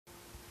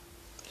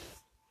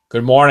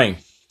Good morning.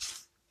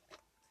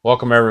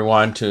 Welcome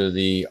everyone to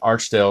the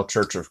Archdale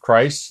Church of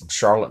Christ in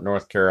Charlotte,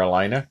 North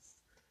Carolina.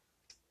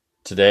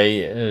 Today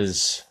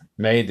is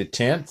May the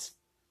 10th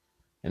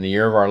in the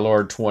year of our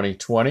Lord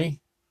 2020.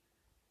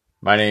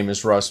 My name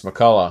is Russ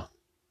McCullough.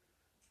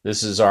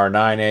 This is our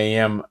 9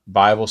 a.m.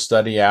 Bible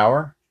study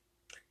hour,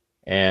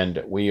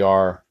 and we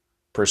are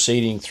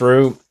proceeding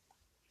through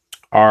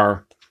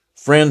our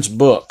friend's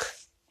book,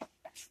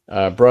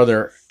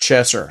 Brother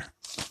Chesser.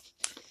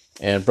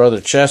 And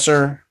Brother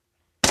Chesser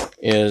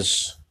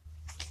is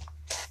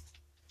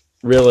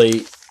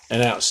really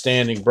an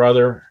outstanding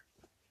brother,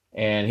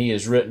 and he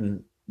has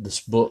written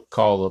this book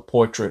called The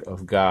Portrait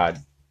of God.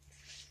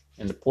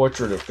 And the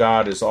Portrait of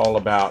God is all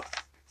about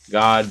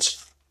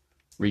God's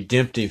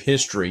redemptive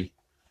history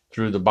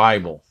through the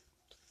Bible.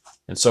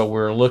 And so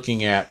we're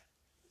looking at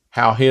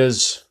how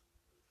his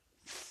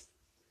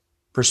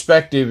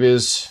perspective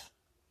is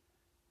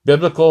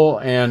biblical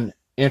and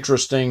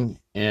interesting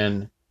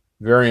and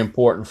very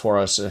important for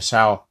us, as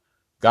how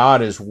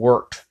God has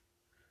worked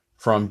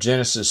from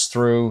Genesis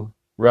through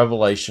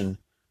Revelation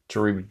to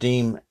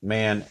redeem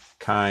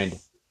mankind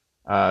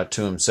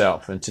to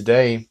himself. And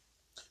today,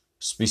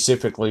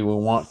 specifically, we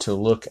want to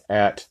look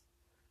at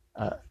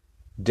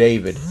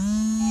David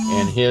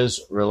and his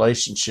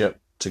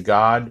relationship to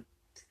God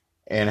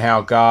and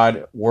how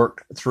God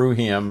worked through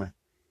him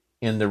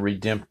in the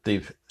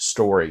redemptive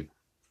story.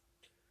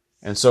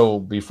 And so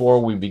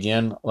before we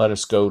begin, let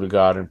us go to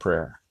God in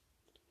prayer.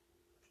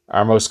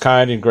 Our most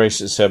kind and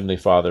gracious Heavenly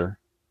Father,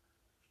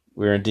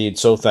 we are indeed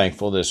so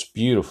thankful this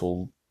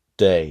beautiful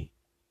day,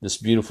 this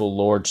beautiful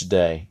Lord's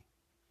Day.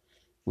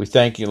 We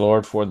thank you,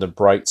 Lord, for the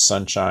bright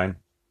sunshine.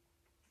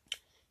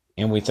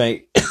 And we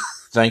thank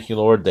you,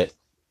 Lord, that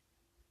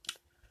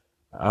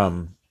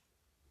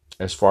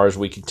as far as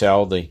we can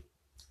tell, the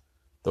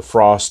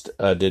frost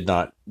did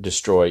not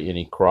destroy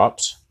any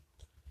crops.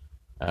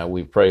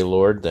 We pray,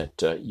 Lord,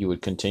 that you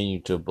would continue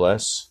to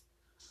bless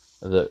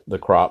the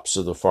crops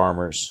of the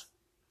farmers,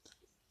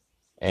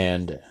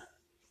 and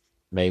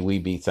may we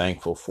be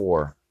thankful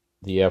for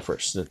the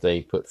efforts that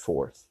they put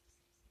forth.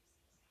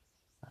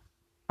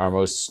 Our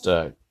most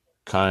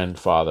kind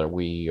Father,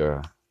 we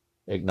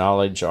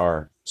acknowledge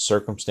our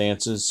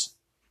circumstances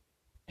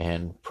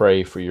and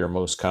pray for your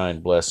most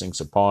kind blessings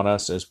upon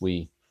us as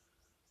we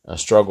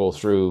struggle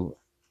through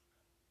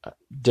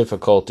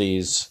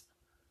difficulties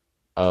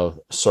of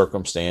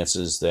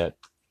circumstances that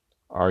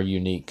are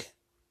unique,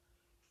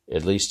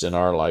 at least in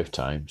our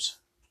lifetimes.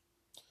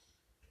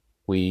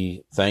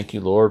 We thank you,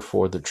 Lord,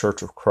 for the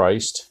Church of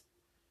Christ,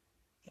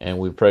 and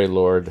we pray,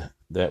 Lord,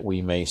 that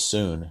we may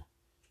soon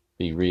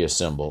be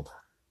reassembled.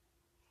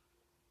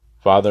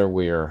 Father,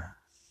 we are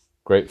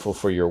grateful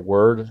for your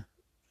word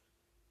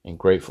and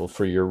grateful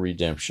for your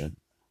redemption.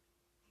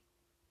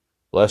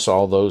 Bless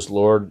all those,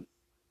 Lord,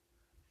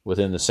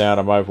 within the sound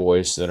of my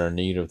voice that are in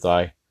need of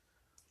thy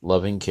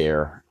loving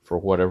care for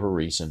whatever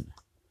reason.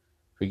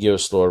 Forgive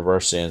us, Lord, of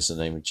our sins. In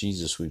the name of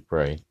Jesus we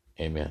pray.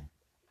 Amen.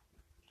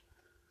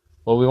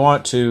 Well, we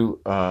want to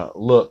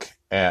look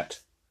at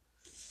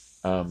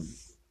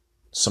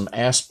some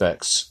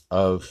aspects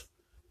of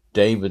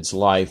David's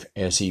life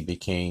as he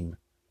became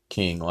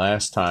king.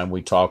 Last time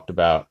we talked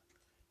about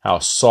how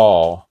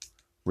Saul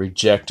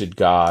rejected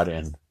God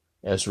and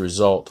as a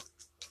result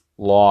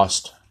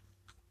lost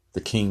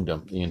the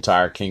kingdom. The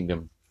entire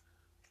kingdom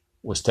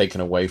was taken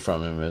away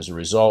from him as a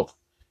result,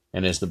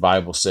 and as the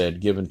Bible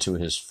said, given to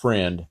his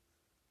friend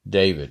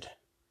David.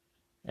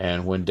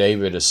 And when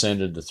David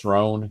ascended the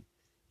throne,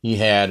 he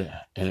had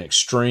an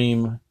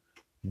extreme,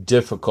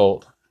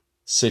 difficult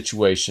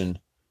situation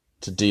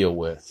to deal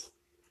with.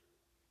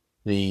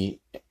 The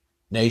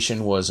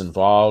nation was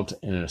involved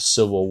in a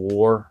civil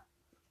war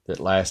that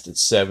lasted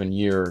 7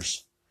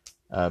 years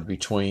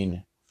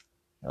between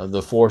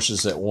the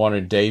forces that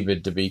wanted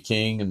David to be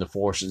king and the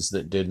forces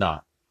that did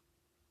not.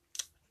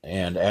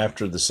 And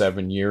after the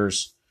 7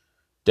 years,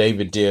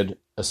 David did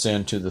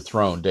ascend to the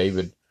throne.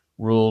 David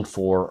ruled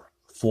for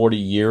 40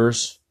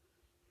 years,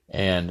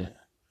 and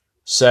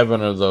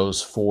 7 of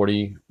those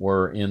 40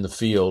 were in the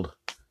field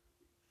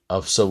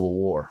of civil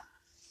war.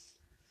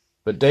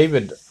 But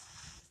David,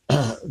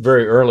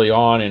 very early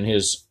on in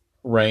his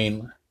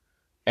reign,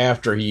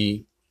 after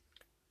he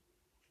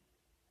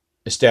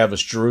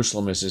established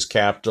Jerusalem as his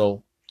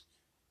capital,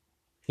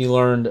 he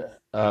learned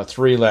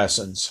 3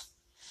 lessons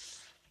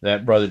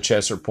that Brother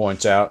Chesser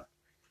points out.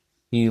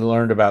 He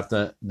learned about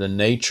the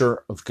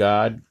nature of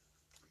God.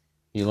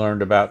 He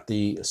learned about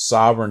the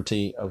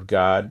sovereignty of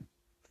God.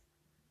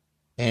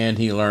 And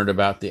he learned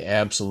about the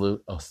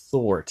absolute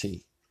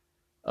authority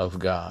of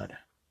God.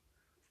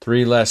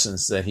 3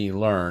 lessons that he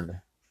learned.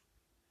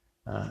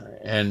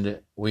 And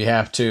we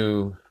have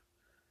to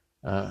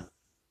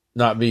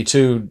not be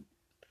too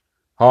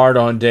hard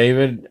on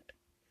David,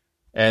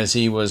 as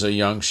he was a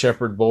young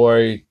shepherd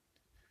boy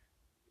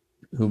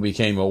who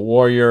became a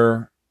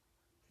warrior,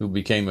 who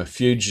became a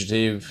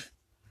fugitive,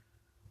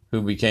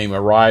 who became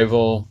a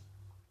rival,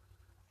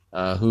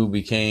 who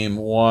became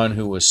one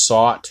who was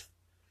sought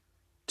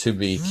to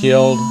be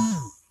killed.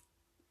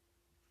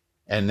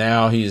 And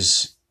now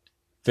he's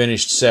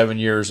finished 7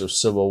 years of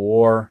civil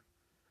war.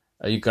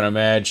 You can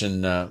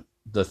imagine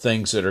the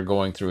things that are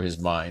going through his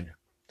mind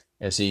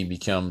as he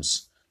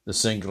becomes the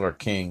singular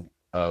king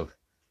of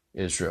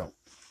Israel.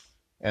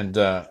 And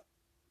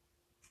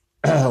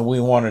we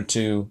wanted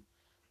to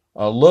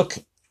look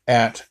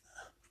at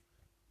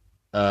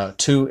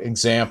two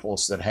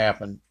examples that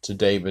happened to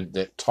David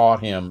that taught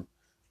him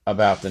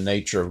about the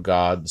nature of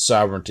God, the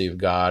sovereignty of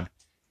God,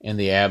 and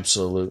the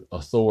absolute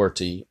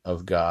authority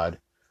of God.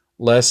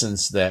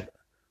 Lessons that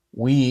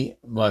we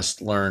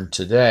must learn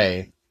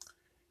today.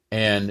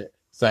 And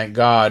thank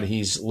God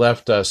he's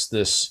left us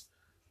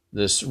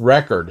this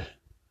record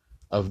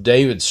of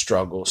David's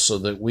struggles so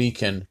that we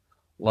can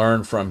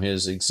learn from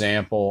his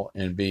example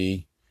and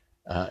be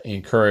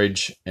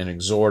encouraged and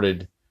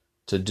exhorted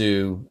to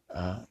do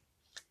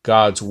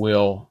God's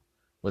will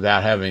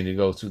without having to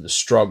go through the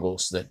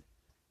struggles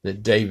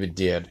that David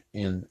did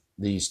in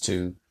these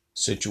two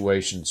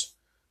situations.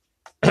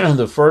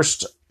 The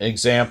first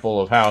example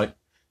of how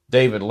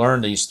David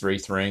learned these three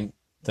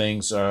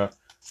things are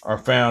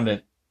found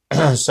in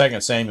 2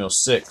 Samuel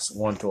 6,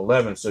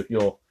 1-11. So if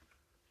you'll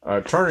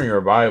turn in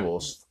your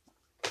Bibles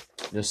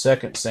to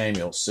 2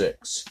 Samuel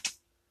 6,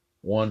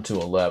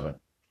 1-11.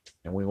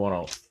 And we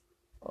want to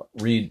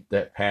read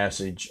that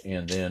passage,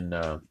 and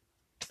then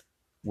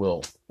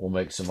we'll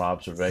make some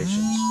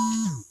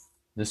observations.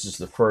 This is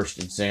the first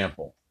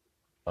example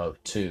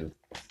of two.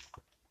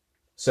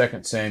 2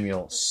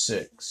 Samuel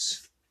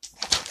 6.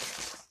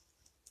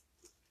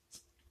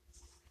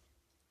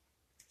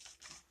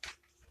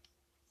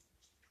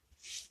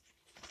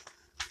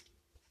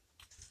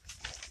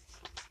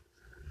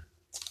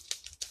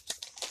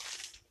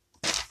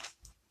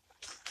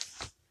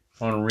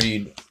 I want to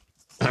read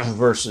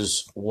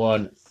verses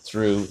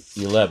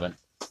 1-11.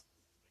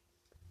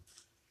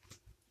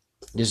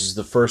 This is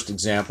the first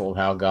example of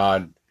how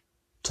God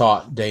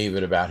taught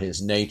David about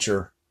his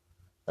nature,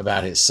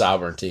 about his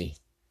sovereignty,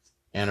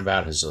 and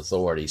about his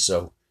authority.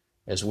 So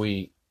as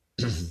we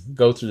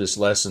go through this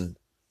lesson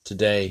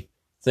today,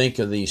 think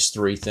of these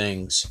three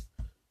things: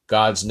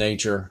 God's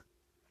nature,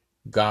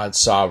 God's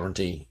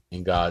sovereignty,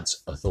 and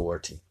God's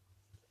authority.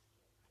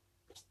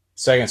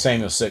 2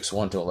 Samuel 6,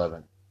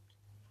 1-11.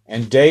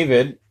 And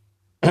David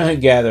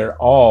gathered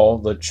all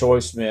the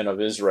choice men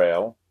of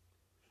Israel,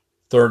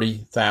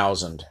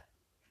 30,000.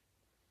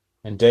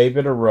 And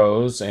David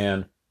arose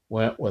and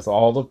went with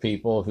all the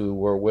people who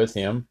were with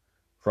him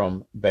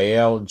from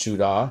Baal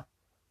Judah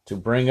to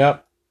bring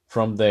up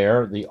from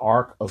there the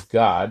ark of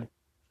God,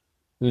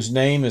 whose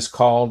name is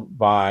called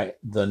by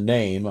the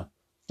name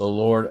the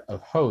Lord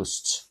of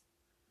hosts,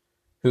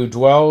 who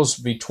dwells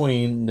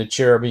between the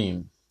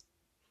cherubim.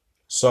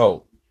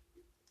 So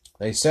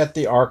they set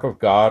the ark of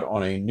God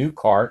on a new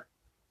cart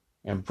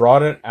and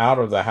brought it out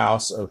of the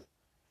house of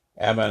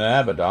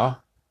Abinadab,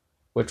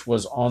 which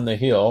was on the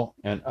hill,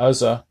 and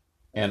Uzzah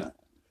and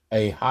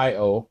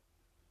Ahio,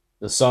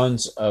 the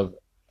sons of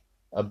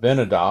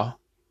Abinadab,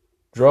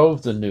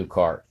 drove the new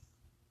cart.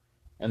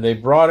 And they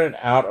brought it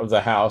out of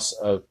the house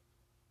of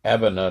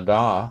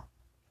Abinadab,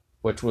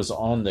 which was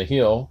on the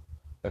hill,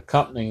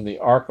 accompanying the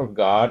ark of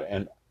God,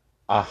 and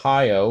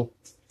Ahio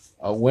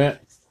went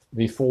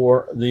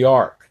before the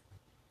ark.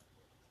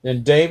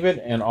 Then David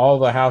and all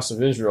the house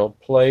of Israel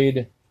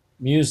played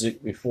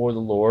music before the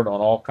Lord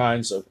on all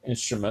kinds of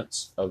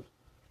instruments of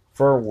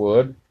fir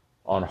wood,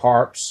 on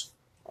harps,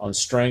 on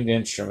stringed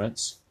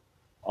instruments,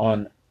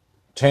 on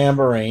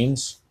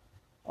tambourines,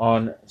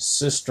 on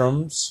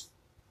sistrums,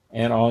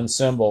 and on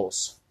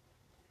cymbals.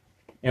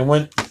 And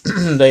when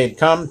they had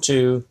come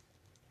to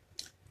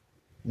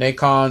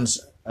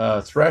Nacon's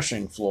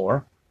threshing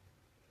floor,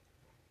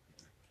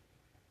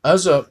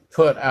 Uzzah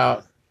put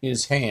out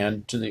his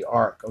hand to the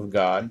ark of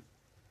God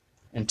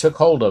and took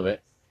hold of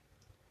it,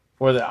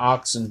 for the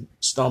oxen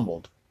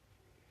stumbled.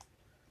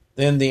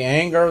 Then the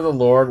anger of the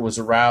Lord was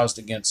aroused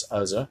against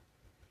Uzzah,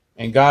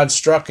 and God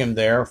struck him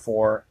there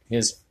for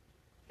his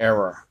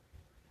error,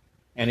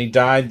 and he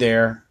died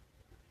there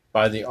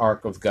by the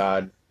ark of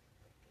God.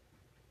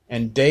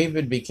 And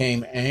David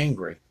became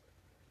angry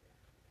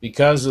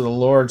because of the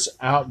Lord's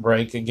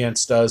outbreak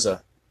against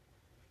Uzzah,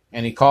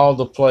 and he called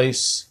the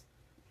place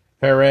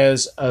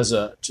Perez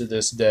Uzzah to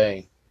this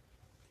day.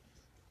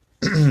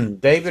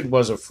 David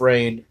was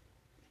afraid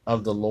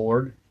of the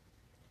Lord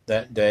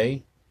that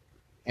day,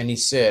 and he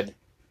said,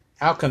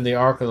 "How can the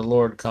ark of the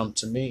Lord come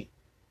to me?"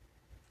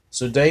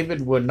 So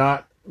David would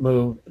not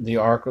move the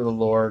ark of the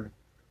Lord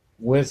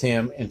with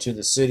him into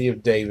the city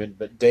of David,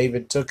 but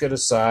David took it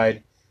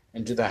aside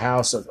into the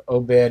house of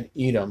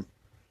Obed-Edom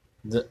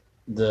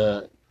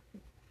the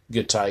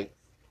Gittite.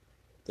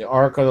 The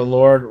ark of the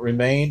Lord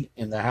remained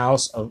in the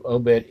house of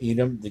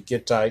Obed-Edom the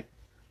Gittite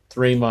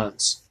 3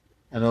 months,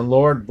 and the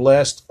Lord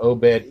blessed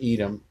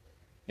Obed-Edom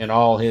and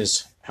all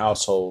his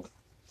household.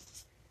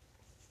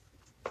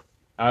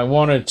 I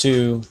wanted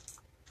to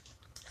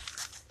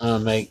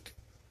make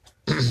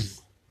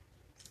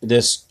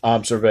this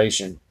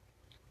observation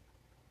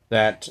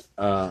that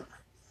there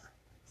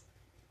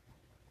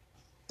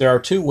are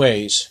two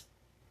ways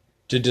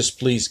to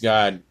displease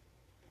God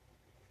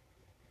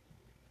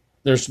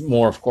There's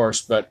more, of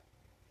course, but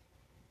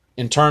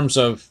in terms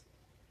of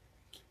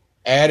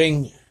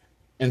adding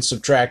and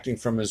subtracting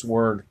from his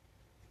word,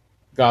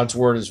 God's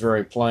word is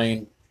very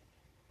plain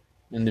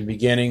in the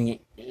beginning,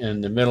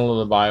 in the middle of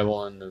the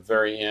Bible, and the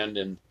very end.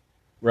 In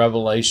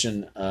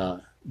Revelation,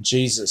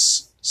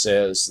 Jesus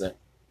says that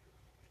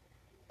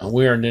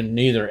we are to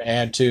neither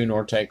add to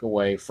nor take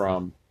away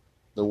from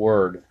the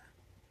word.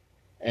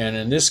 And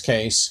in this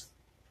case,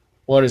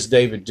 what is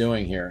David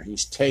doing here?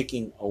 He's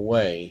taking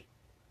away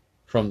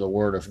from the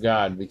word of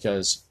God,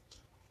 because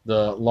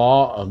the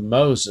law of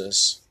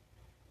Moses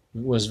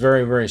was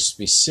very, very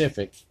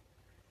specific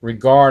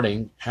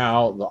regarding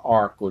how the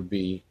ark would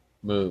be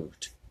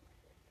moved.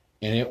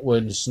 And it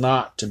was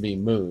not to be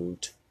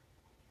moved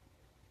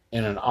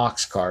in an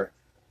ox cart,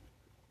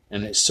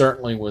 and it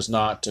certainly was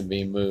not to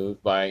be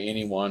moved by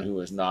anyone who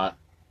was not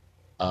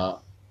a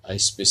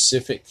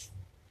specific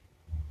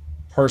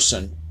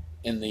person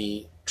in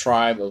the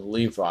tribe of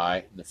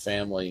Levi, the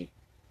family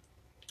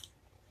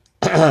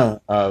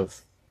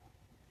of,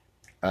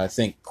 I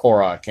think,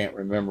 Korah. I can't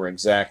remember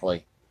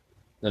exactly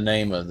the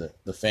name of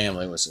the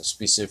family. It was a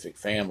specific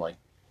family.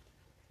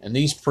 And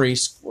these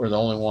priests were the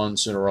only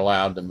ones that are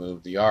allowed to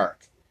move the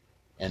ark.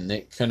 And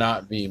it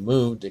cannot be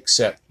moved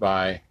except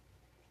by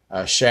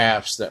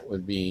shafts that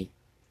would be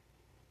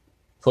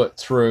put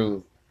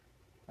through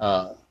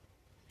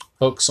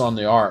hooks on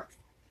the ark,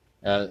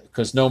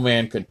 because no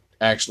man could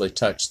actually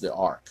touch the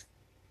ark.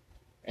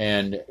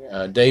 And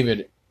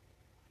David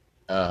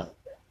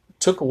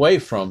took away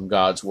from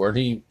God's word.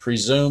 He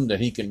presumed that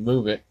he could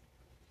move it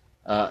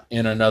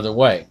in another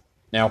way.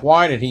 Now,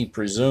 why did he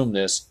presume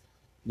this?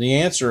 The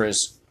answer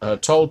is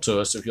told to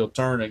us if you'll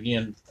turn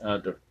again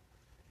to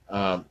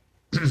 1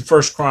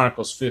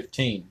 Chronicles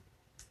 15.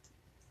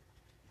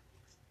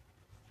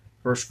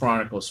 1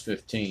 Chronicles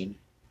 15.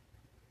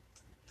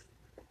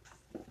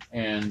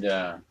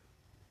 And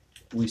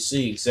we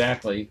see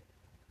exactly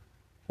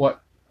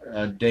what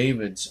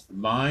David's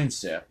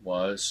mindset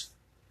was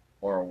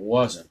or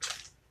wasn't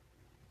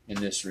in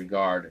this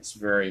regard. It's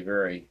very,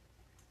 very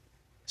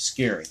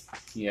scary.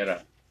 He had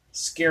a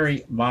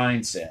scary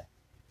mindset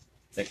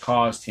that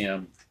caused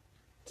him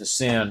to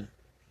sin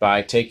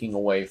by taking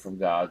away from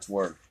God's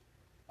word.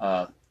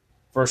 1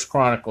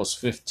 Chronicles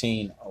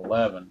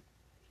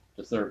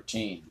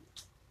 15:11-13.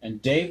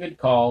 And David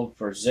called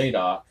for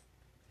Zadok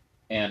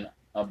and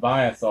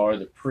Abiathar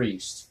the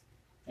priest,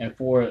 and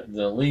for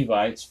the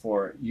Levites,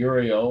 for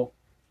Uriel,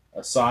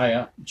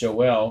 Asaiah,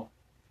 Joel,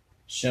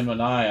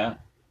 Shemaiah,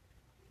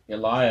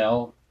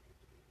 Eliel,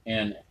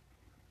 and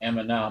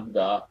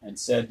Amminadab, and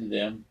said to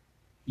them,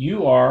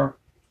 you are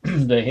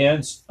the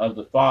heads of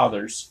the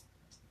fathers'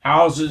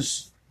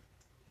 houses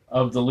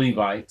of the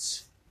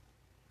Levites.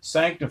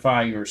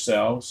 Sanctify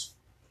yourselves,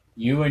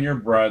 you and your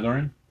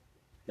brethren,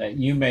 that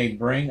you may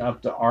bring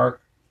up the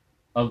ark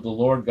of the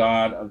Lord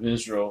God of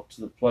Israel to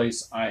the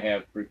place I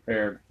have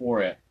prepared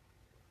for it.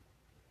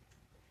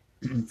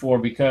 For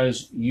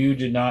because you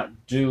did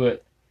not do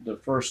it the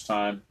first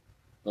time,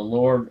 the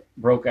Lord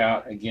broke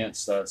out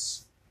against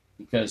us,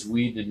 because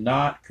we did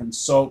not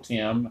consult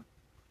him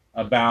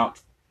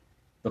about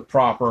the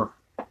proper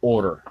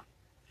order.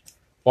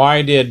 Why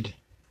in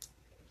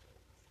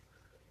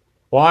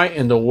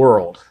the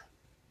world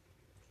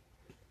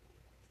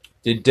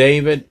did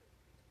David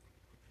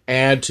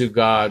add to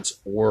God's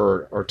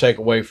word or take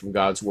away from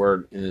God's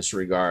word in this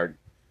regard?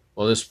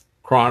 Well, this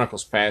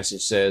Chronicles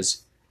passage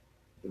says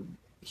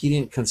he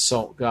didn't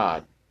consult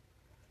God.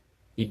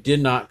 He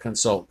did not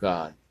consult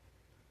God.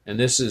 And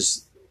this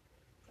is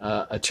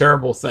a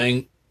terrible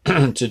thing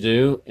to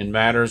do in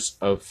matters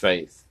of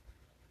faith.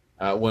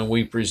 When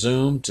we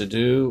presume to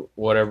do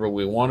whatever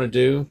we want to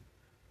do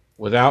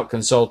without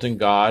consulting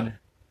God,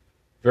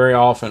 very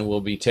often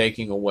we'll be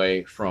taking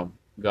away from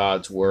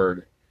God's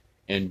word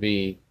and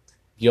be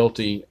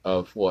guilty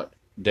of what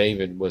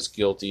David was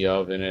guilty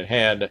of. And it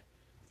had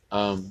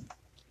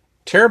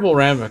terrible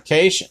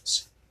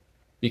ramifications,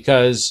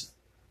 because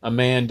a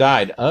man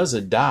died.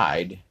 Uzzah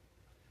died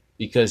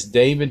because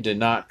David did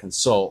not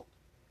consult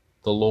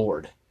the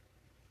Lord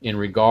in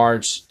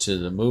regards to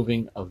the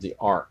moving of the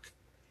ark,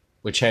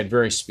 which had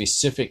very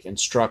specific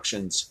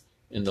instructions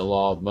in the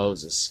law of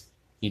Moses.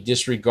 He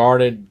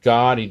disregarded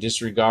God, he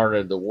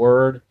disregarded the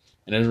word,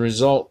 and as a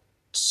result,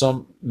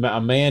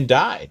 a man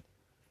died.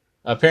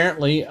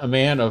 Apparently, a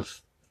man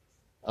of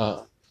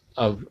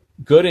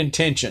good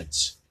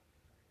intentions.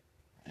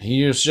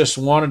 He just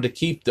wanted to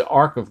keep the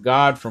ark of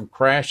God from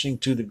crashing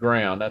to the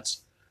ground.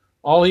 That's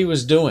all he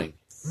was doing.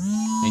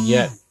 And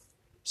yet,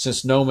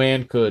 since no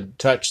man could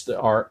touch the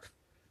ark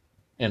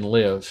and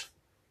live,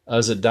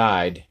 Uzzah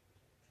died.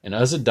 And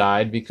Uzzah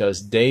died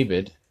because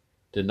David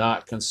did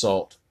not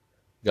consult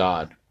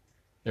God.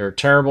 There are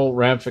terrible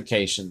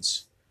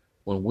ramifications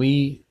when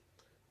we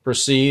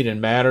proceed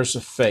in matters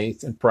of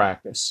faith and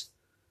practice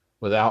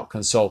without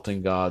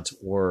consulting God's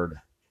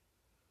word.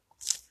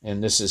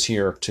 And this is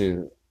here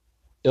to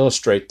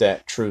illustrate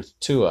that truth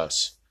to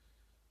us.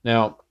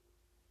 Now,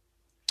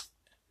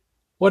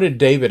 what did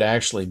David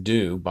actually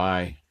do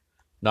by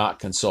not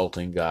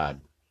consulting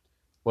God?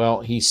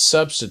 Well, he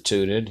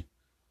substituted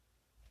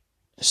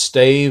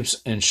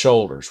staves and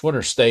shoulders. What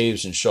are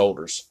staves and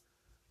shoulders?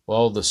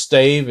 Well, the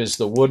stave is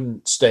the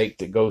wooden stake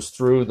that goes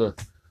through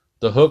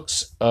the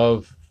hooks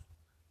of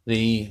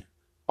the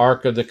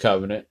Ark of the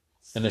Covenant,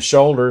 and the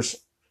shoulders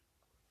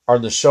are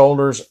the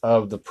shoulders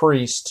of the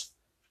priest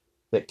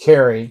that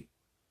carry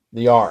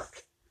the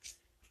ark.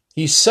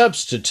 He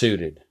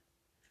substituted,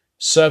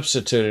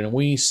 and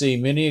we see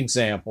many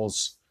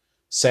examples,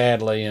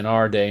 sadly, in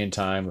our day and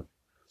time,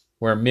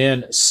 where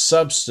men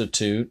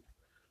substitute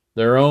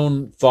their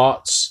own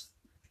thoughts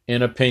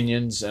and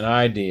opinions and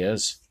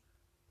ideas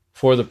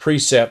for the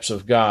precepts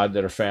of God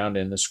that are found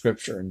in the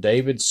Scripture. And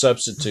David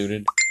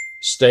substituted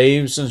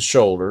staves and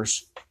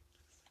shoulders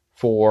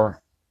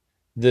for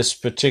this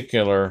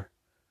particular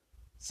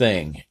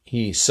thing.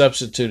 He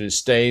substituted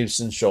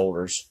staves and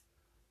shoulders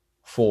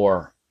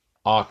for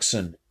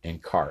oxen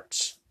and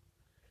carts.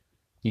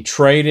 He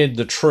traded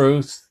the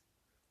truth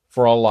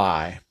for a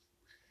lie.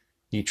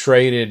 He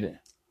traded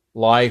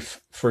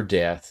life for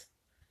death.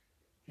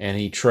 And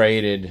he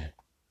traded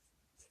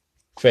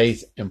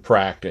faith and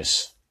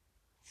practice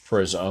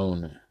for his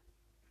own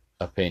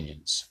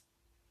opinions.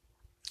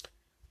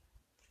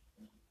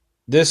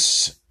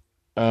 This,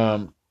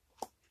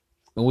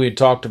 we had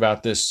talked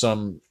about this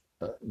some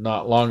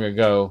not long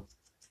ago.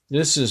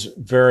 This is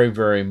very,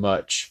 very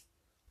much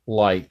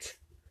like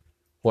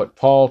what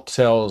Paul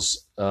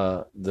tells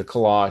the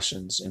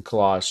Colossians in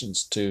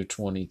Colossians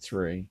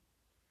 2:23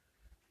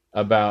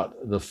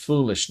 about the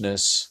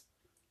foolishness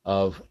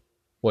of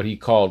what he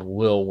called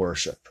will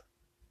worship,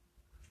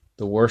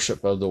 the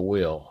worship of the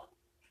will,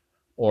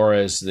 or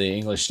as the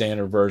English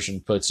Standard Version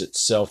puts it,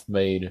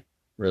 self-made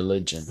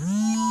religion.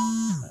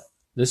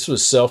 This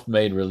was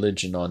self-made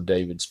religion on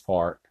David's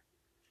part.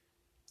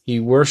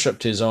 He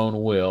worshiped his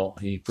own will.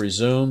 He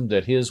presumed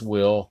that his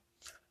will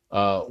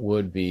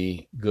would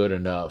be good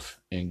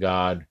enough and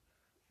God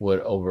would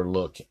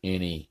overlook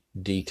any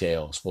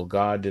details. Well,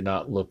 God did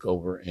not look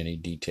over any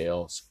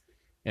details,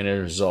 and as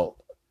a result,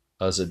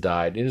 Uzzah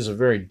died. It is a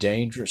very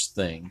dangerous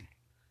thing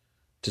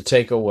to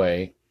take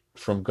away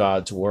from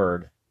God's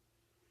word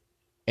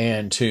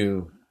and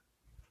to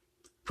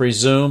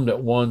presume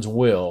that one's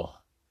will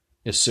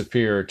is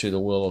superior to the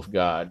will of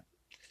God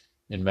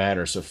in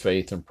matters of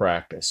faith and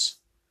practice.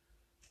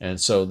 And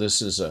so this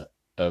is a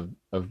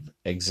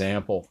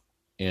example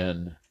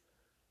in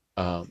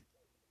 2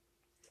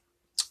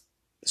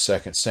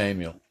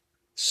 Samuel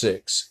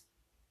 6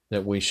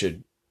 that we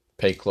should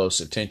pay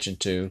close attention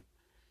to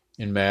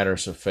in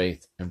matters of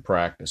faith and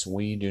practice.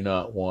 We do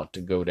not want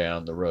to go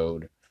down the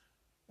road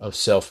of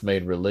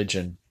self-made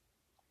religion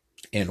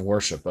and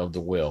worship of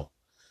the will.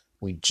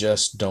 We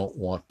just don't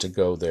want to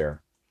go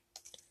there.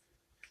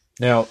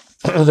 Now,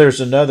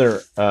 there's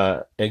another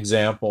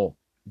example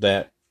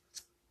that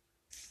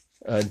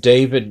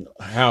David,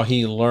 how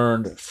he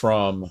learned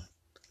from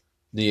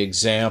the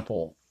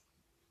example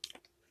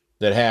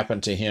that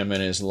happened to him in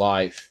his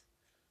life,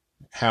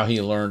 how he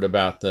learned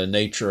about the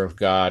nature of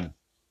God,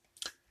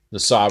 the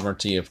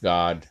sovereignty of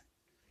God,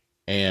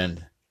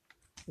 and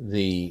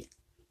the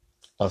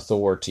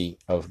authority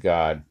of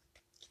God.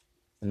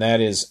 And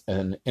that is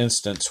an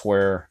instance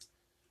where,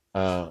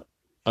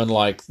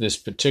 unlike this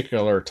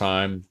particular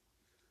time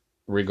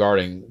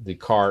regarding the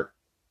cart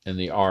and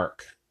the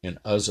ark in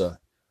Uzzah,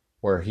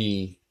 where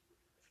he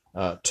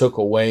took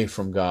away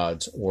from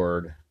God's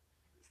word,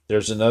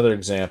 there's another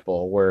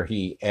example where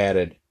he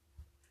added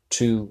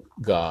to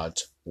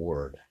God's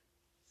word.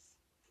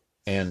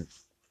 And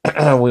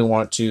we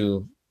want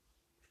to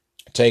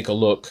take a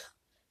look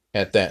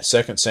at that.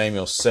 2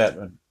 Samuel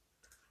 7,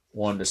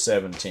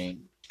 1-17.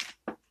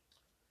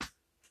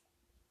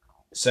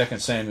 2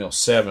 Samuel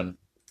 7,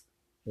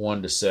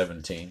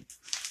 1-17.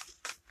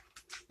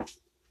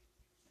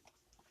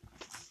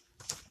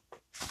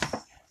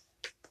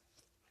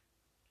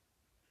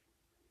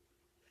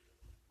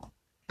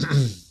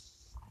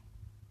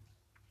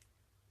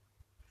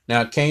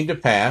 Now it came to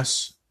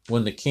pass,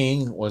 when the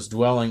king was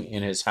dwelling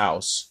in his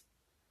house,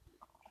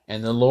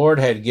 and the Lord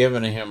had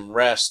given him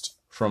rest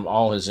from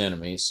all his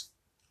enemies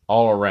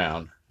all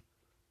around,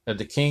 that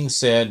the king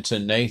said to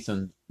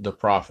Nathan the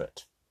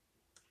prophet,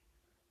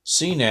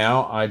 "See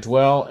now, I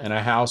dwell in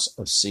a house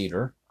of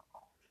cedar,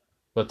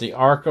 but the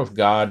ark of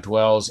God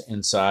dwells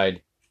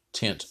inside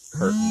tent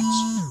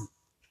curtains."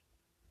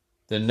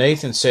 Then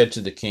Nathan said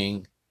to the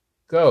king,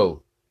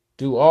 "Go,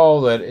 do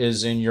all that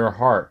is in your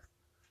heart,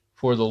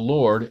 for the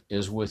Lord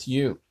is with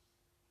you."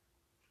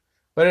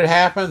 But it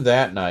happened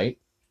that night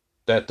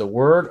that the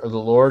word of the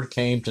Lord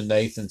came to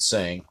Nathan,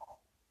 saying,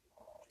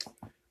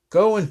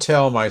 "Go and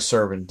tell my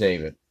servant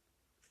David,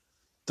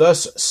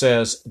 thus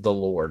says the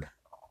Lord,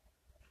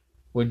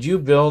 would you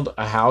build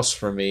a house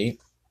for me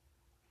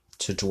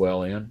to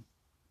dwell in?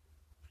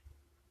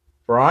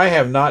 For I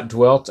have not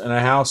dwelt in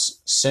a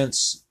house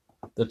since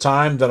the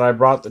time that I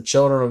brought the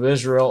children of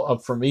Israel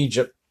up from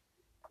Egypt,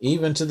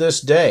 even to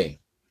this day,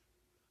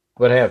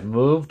 but have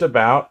moved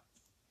about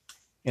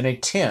in a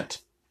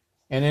tent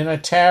and in a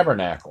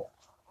tabernacle.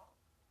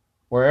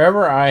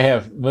 Wherever I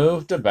have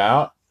moved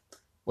about,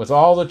 with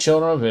all the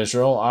children of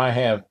Israel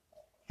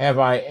have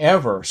I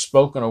ever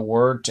spoken a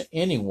word to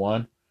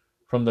anyone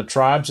from the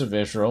tribes of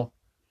Israel,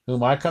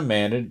 whom I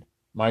commanded,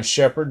 my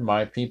shepherd,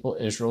 my people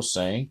Israel,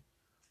 saying,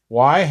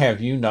 Why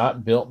have you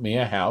not built me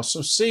a house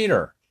of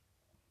cedar?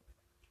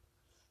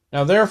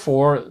 Now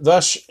therefore,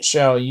 thus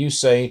shall you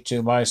say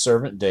to my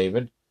servant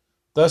David,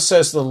 Thus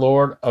says the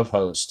Lord of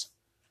hosts,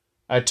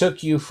 I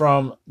took you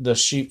from the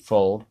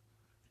sheepfold,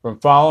 from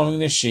following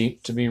the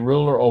sheep, to be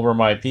ruler over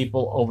my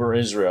people, over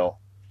Israel.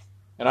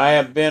 And I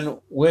have been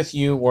with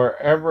you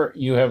wherever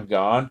you have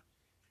gone,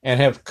 and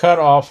have cut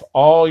off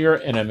all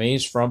your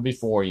enemies from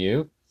before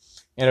you,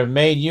 and have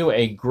made you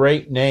a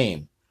great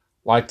name,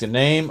 like the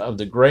name of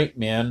the great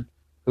men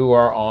who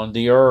are on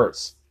the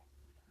earth.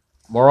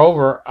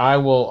 Moreover, I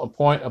will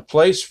appoint a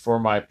place for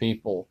my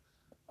people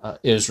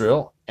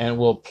Israel, and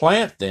will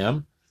plant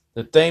them,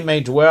 that they may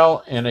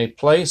dwell in a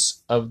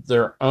place of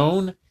their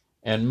own,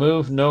 and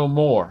move no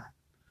more.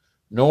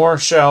 Nor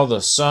shall the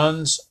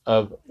sons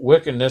of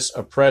wickedness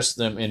oppress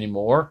them any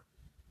more,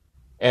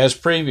 as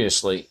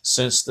previously,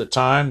 since the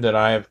time that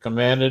I have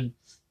commanded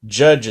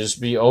judges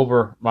be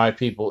over my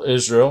people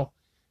Israel,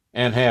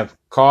 and have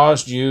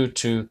caused you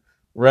to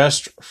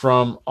rest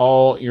from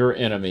all your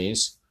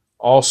enemies.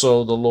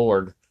 Also the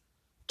Lord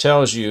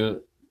tells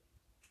you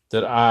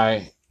that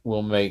I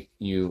will make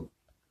you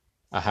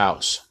a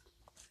house.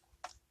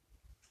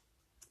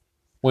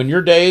 When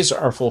your days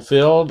are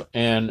fulfilled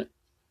and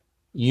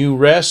you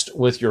rest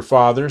with your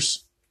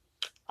fathers,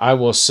 I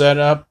will set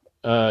up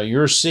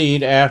your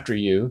seed after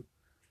you,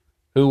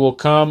 who will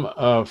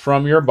come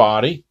from your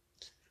body,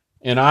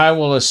 and I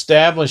will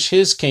establish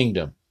his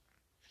kingdom.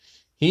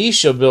 He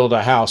shall build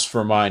a house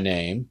for my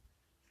name,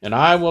 and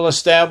I will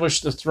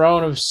establish the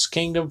throne of his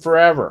kingdom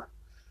forever.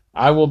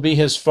 I will be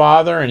his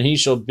father, and he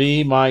shall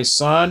be my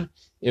son.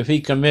 If he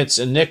commits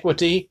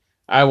iniquity,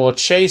 I will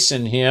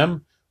chasten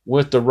him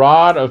with the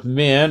rod of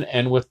men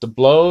and with the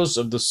blows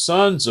of the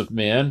sons of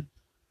men,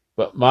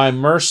 but my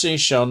mercy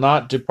shall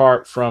not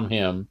depart from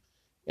him,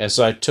 as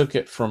I took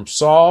it from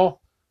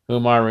Saul,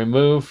 whom I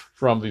removed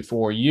from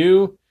before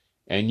you,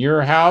 and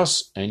your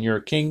house and your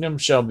kingdom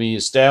shall be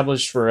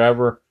established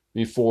forever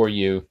before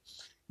you.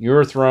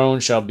 Your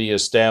throne shall be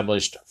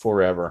established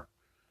forever.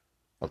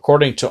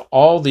 According to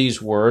all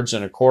these words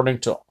and according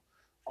to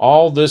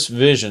all this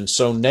vision,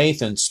 so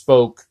Nathan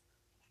spoke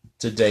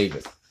to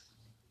David.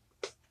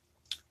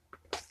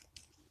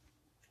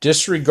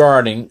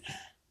 Disregarding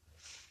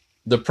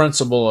the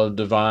principle of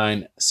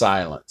divine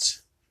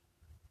silence.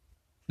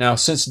 Now,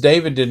 since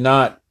David did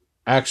not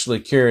actually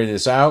carry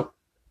this out,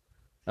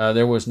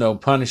 there was no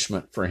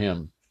punishment for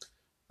him,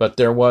 but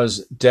there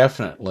was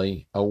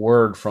definitely a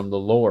word from the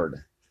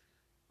Lord.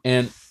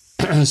 And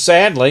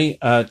sadly,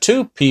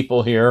 two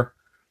people here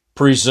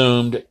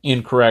presumed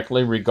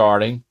incorrectly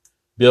regarding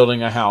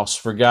building a house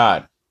for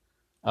God.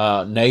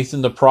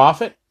 Nathan the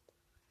prophet,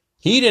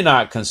 he did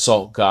not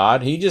consult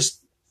God. He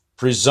just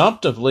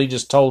presumptively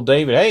just told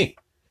David, hey,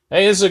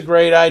 this is a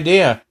great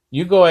idea.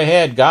 You go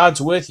ahead. God's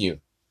with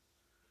you.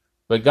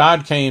 But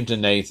God came to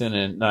Nathan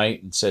at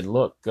night and said,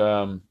 look,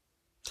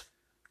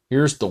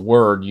 here's the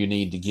word you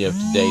need to give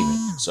to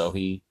David. So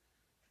he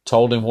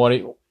told him what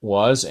it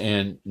was,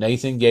 and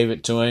Nathan gave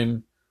it to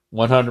him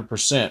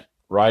 100%,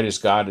 right as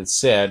God had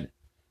said.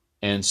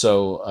 And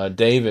so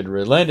David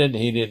relented.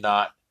 He did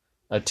not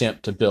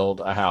attempt to build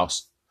a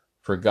house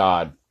for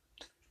God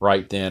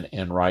right then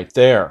and right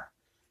there.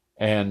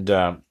 And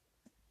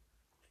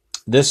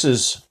this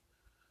is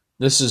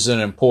an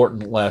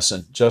important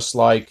lesson. Just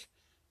like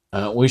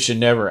we should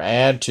never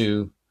add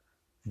to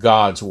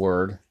God's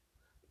word,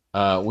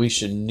 we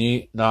should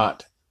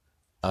not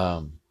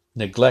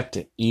neglect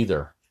it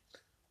either.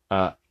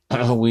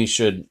 We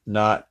should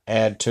not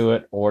add to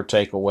it or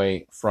take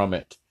away from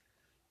it.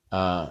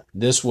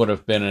 This would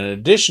have been an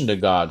addition to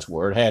God's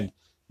word. Had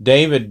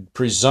David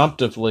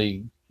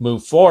presumptively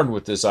moved forward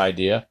with this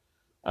idea,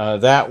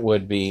 that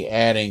would be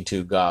adding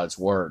to God's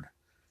word.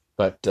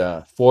 But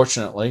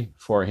fortunately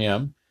for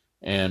him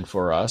and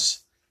for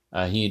us,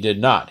 he did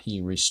not.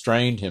 He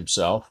restrained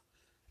himself.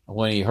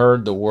 When he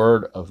heard the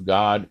word of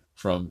God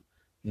from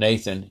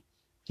Nathan,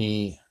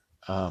 he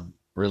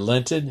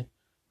relented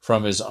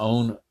from his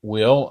own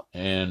will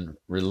and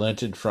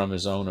relented from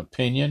his own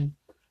opinion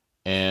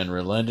and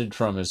relented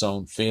from his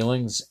own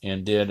feelings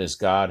and did as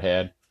God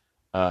had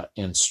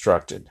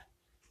instructed.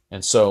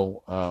 And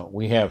so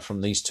we have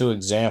from these two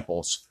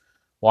examples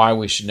why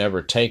we should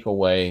never take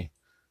away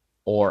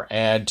or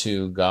add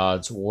to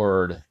God's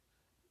word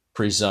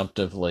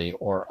presumptively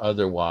or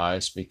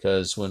otherwise,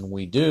 because when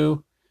we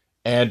do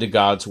add to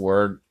God's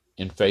word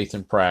in faith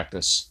and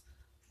practice,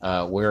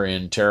 we're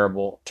in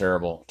terrible,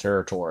 terrible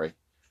territory,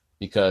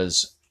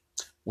 because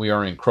we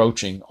are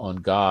encroaching on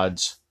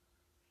God's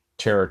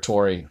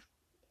territory,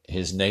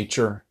 his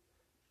nature,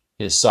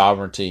 his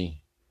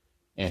sovereignty,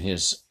 and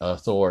his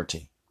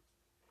authority.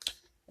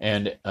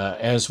 And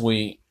as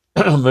we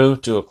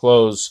move to a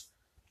close,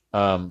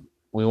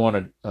 we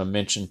want to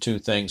mention two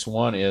things.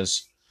 One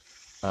is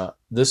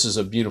this is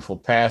a beautiful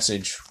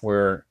passage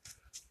where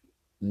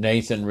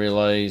Nathan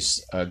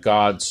relays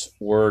God's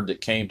word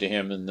that came to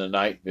him in the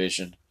night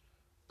vision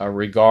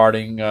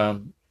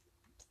regarding,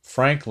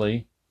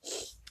 frankly,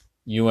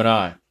 you and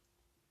I.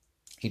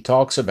 He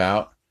talks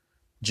about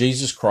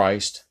Jesus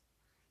Christ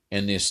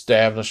and the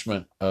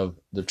establishment of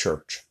the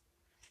church.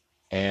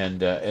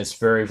 And it's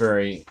very,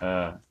 very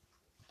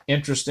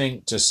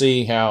interesting to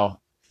see how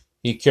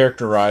he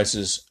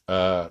characterizes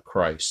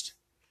Christ.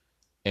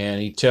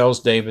 And he tells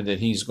David that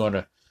he's going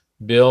to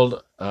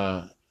build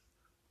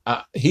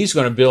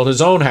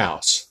his own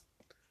house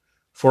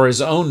for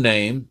his own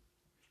name,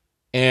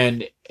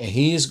 and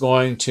he's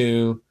going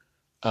to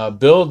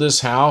build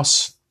this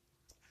house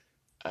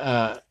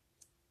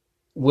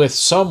with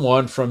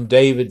someone from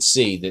David's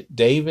seed. That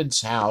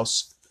David's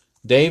house,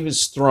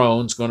 David's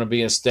throne, is going to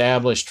be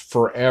established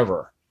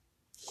forever.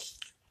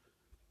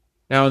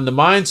 Now, in the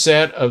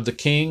mindset of the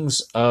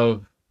kings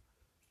of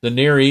the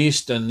Near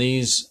East and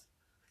these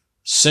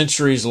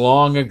centuries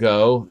long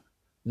ago,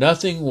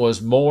 nothing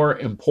was more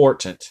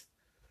important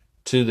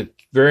to the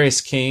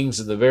various kings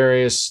of the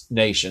various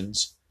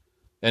nations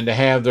than to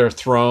have their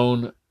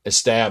throne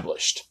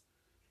established.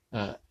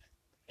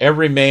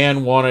 Every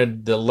man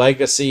wanted the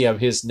legacy of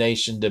his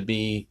nation to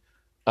be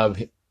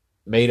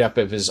made up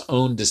of his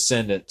own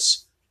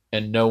descendants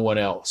and no one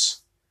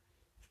else.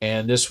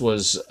 And this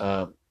was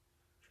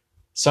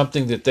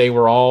something that they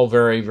were all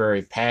very,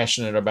 very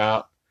passionate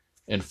about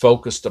and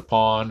focused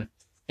upon,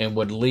 and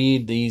would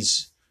lead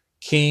these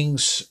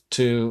kings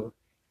to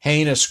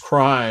heinous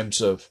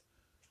crimes of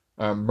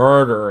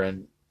murder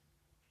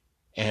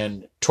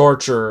and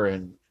torture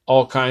and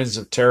all kinds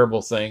of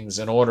terrible things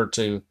in order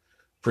to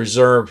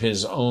preserve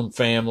his own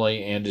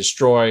family and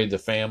destroy the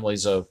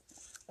families of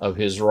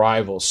his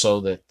rivals, so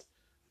that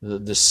the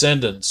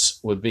descendants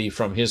would be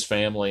from his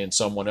family and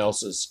someone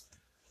else's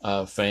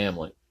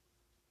family.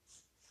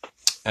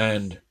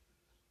 And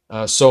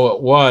so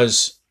it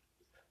was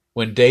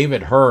when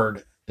David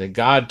heard that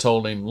God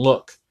told him,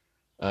 look,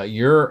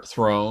 your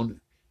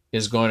throne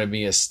is going to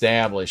be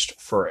established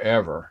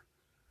forever,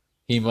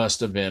 he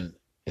must have been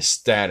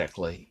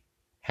ecstatically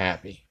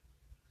happy.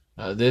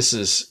 This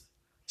is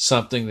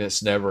something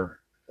that's never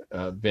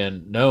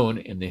been known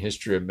in the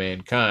history of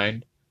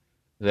mankind,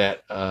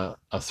 that a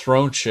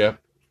throneship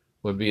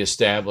would be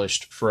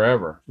established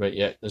forever. But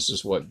yet this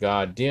is what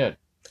God did.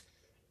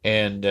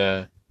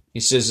 And he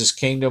says, his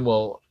kingdom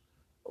will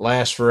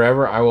last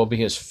forever. I will be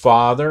his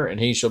father, and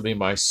he shall be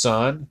my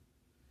son.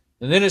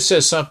 And then it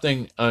says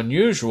something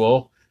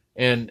unusual,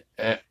 and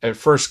at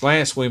first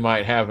glance we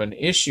might have an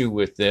issue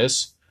with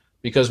this,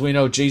 because we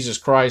know Jesus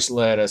Christ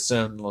led a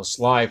sinless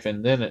life,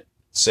 and then it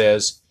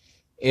says,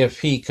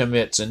 if he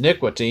commits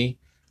iniquity,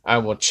 I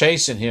will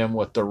chasten him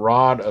with the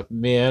rod of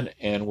men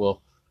and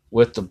will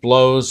with the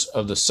blows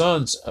of the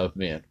sons of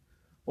men.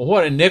 Well,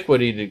 what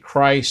iniquity did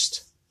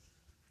Christ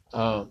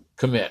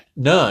commit?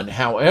 None.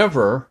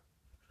 However,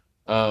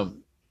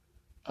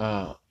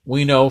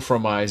 we know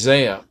from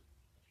Isaiah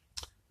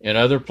and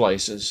other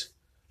places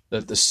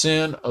that the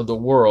sin of the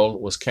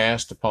world was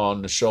cast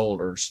upon the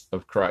shoulders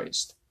of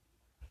Christ.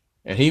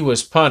 And he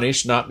was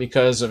punished not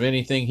because of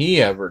anything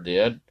he ever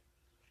did,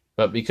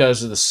 but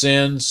because of the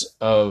sins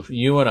of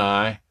you and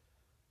I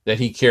that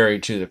he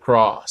carried to the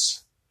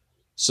cross.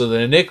 So the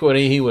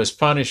iniquity he was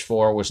punished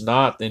for was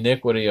not the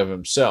iniquity of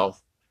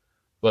himself,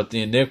 but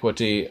the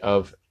iniquity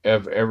of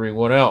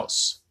everyone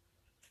else.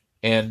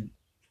 And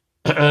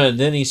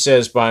then he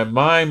says, by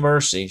my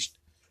mercy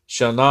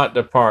shall not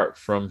depart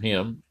from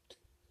him,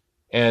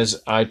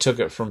 as I took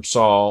it from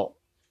Saul,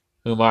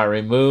 whom I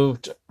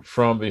removed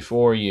from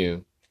before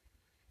you.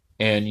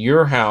 And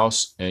your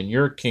house and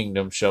your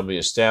kingdom shall be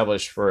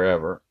established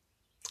forever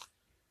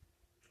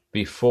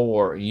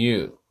before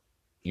you.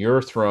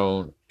 Your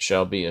throne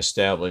shall be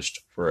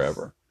established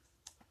forever.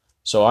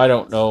 So I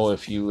don't know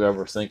if you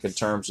ever think in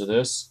terms of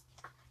this,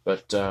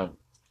 but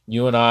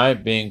you and I,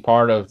 being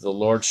part of the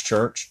Lord's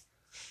church,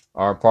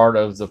 are part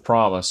of the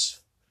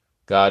promise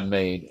God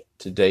made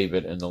to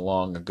David in the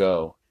long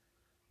ago.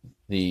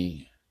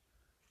 The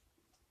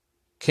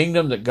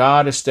kingdom that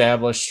God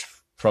established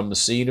from the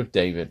seed of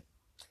David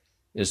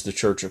is the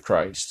Church of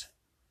Christ.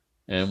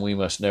 And we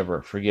must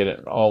never forget it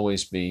and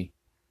always be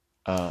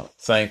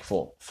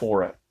thankful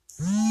for it.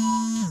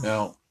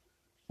 Now,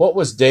 what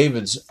was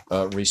David's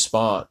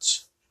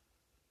response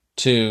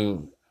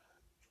to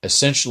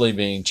essentially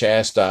being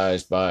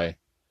chastised by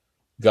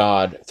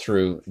God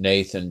through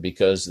Nathan,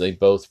 because they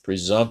both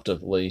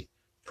presumptively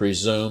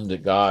presumed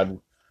that God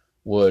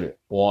would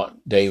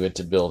want David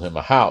to build him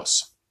a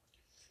house?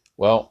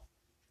 Well,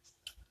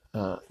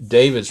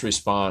 David's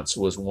response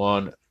was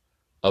one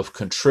of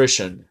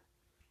contrition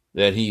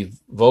that he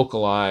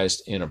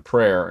vocalized in a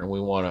prayer, and we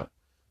want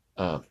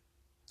to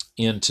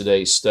end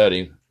today's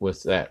study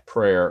with that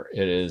prayer.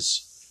 It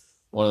is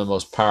one of the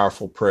most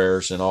powerful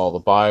prayers in all the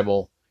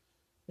Bible,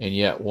 and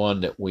yet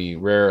one that we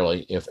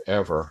rarely, if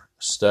ever,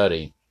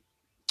 study.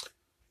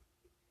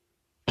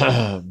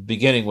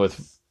 Beginning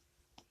with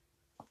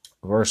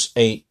verse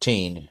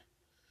 18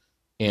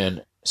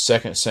 in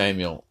 2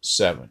 Samuel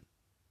 7.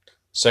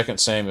 2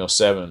 Samuel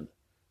 7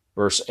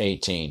 Verse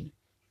 18.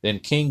 Then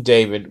King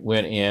David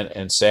went in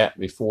and sat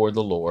before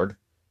the Lord,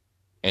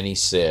 and he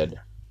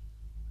said,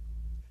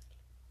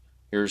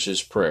 here's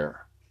his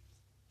prayer.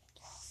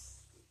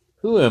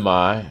 Who am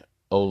I,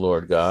 O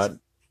Lord God,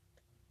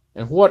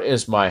 and what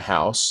is my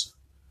house,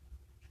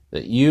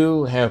 that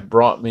you have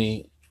brought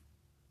me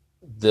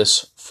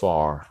this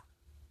far?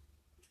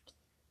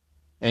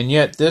 And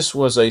yet this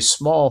was a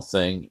small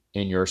thing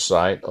in your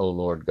sight, O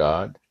Lord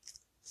God.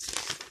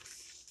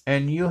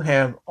 And you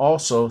have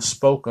also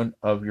spoken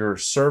of your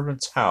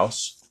servant's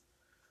house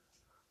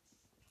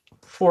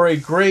for a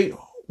great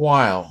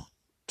while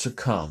to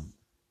come.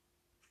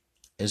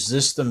 Is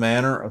this the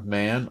manner of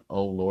man,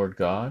 O Lord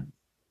God?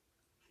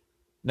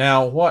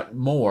 Now what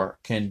more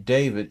can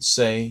David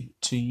say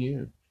to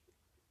you?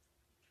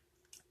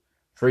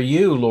 For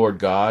you, Lord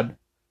God,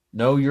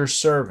 know your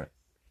servant,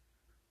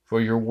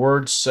 for your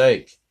word's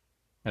sake,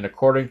 and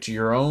according to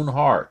your own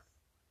heart,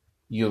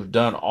 you have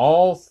done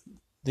all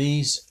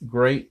these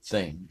great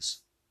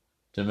things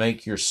to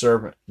make your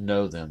servant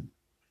know them.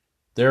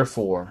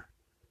 Therefore,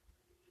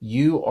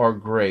 you are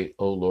great,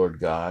 O Lord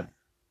God,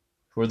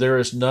 for there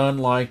is none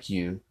like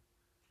you,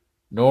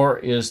 nor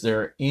is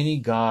there any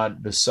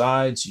God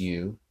besides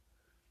you,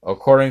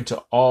 according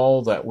to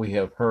all that we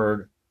have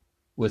heard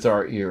with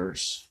our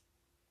ears.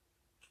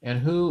 And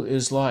who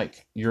is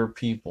like your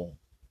people,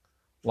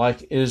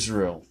 like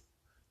Israel,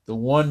 the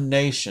one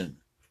nation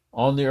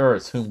on the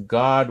earth whom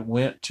God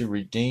went to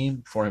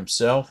redeem for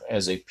himself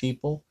as a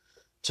people,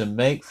 to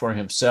make for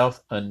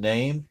himself a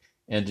name,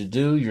 and to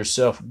do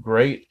yourself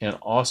great and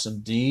awesome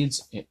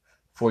deeds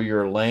for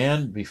your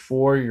land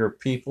before your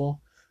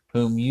people,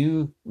 whom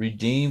you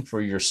redeemed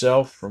for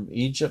yourself from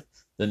Egypt,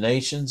 the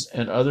nations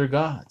and other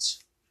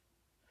gods?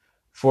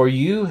 For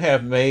you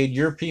have made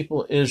your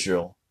people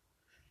Israel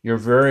your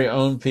very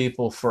own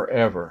people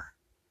forever,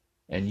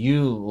 and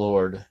you,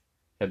 Lord,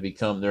 have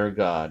become their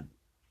God.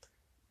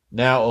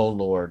 Now, O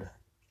Lord,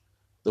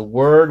 the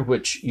word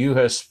which you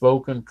have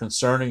spoken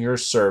concerning your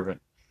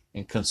servant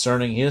and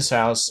concerning his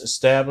house,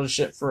 establish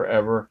it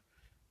forever,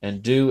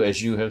 and do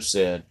as you have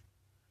said.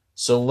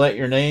 So let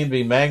your name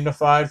be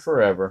magnified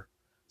forever,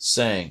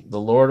 saying, the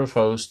Lord of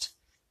hosts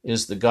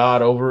is the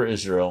God over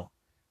Israel,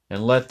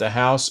 and let the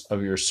house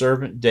of your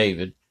servant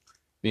David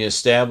be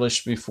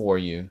established before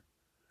you.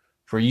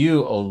 For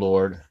you, O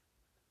Lord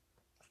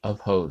of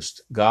hosts,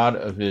 God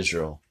of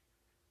Israel,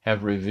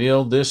 have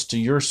revealed this to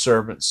your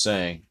servant,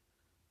 saying,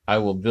 I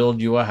will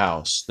build you a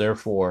house.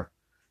 Therefore,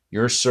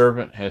 your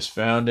servant has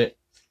found it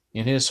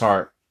in his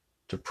heart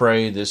to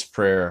pray this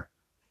prayer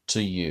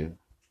to you.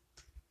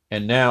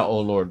 And now, O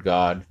Lord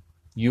God,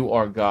 you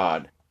are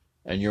God,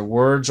 and your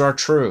words are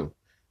true,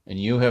 and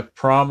you have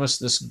promised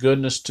this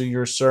goodness to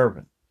your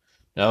servant.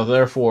 Now,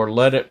 therefore,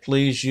 let it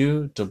please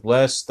you to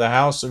bless the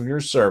house of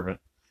your servant,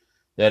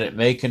 that it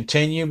may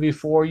continue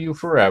before you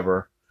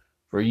forever.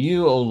 For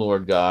you, O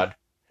Lord God,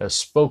 have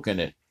spoken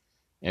it,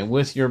 and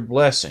with your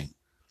blessing,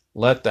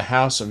 let the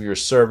house of your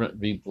servant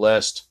be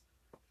blessed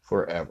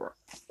forever.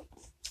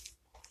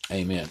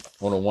 Amen.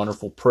 What a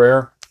wonderful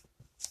prayer.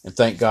 And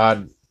thank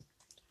God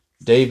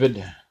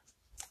David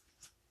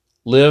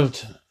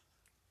lived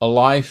a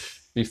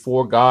life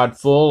before God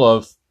full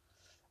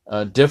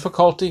of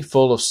difficulty,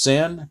 full of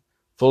sin,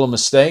 full of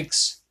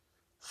mistakes,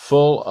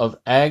 full of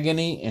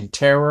agony and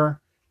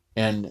terror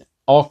and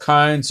all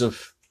kinds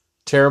of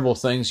terrible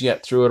things.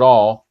 Yet through it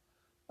all,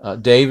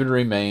 David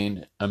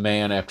remained a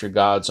man after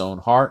God's own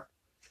heart.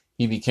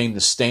 He became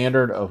the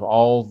standard of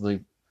all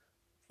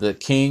the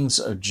kings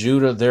of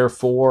Judah,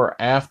 therefore,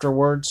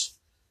 afterwards.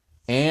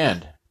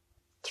 And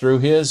through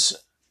his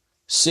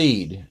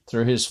seed,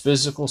 through his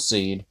physical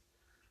seed,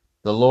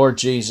 the Lord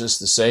Jesus,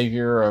 the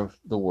Savior of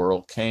the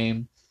world,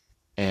 came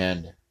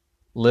and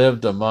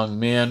lived among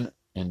men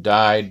and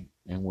died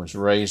and was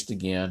raised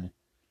again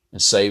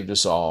and saved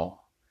us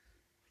all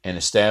and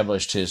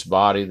established his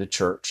body, the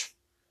church,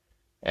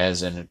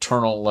 as an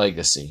eternal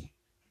legacy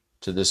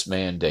to this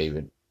man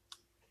David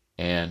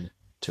and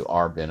to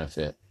our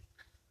benefit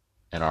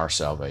and our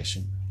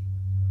salvation.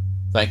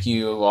 Thank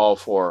you all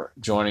for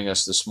joining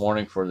us this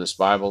morning for this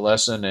Bible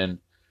lesson, and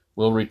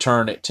we'll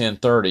return at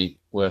 10:30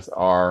 with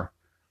our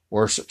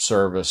worship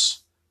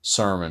service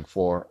sermon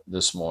for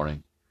this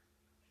morning.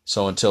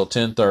 So until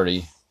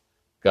 10:30,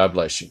 God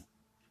bless you.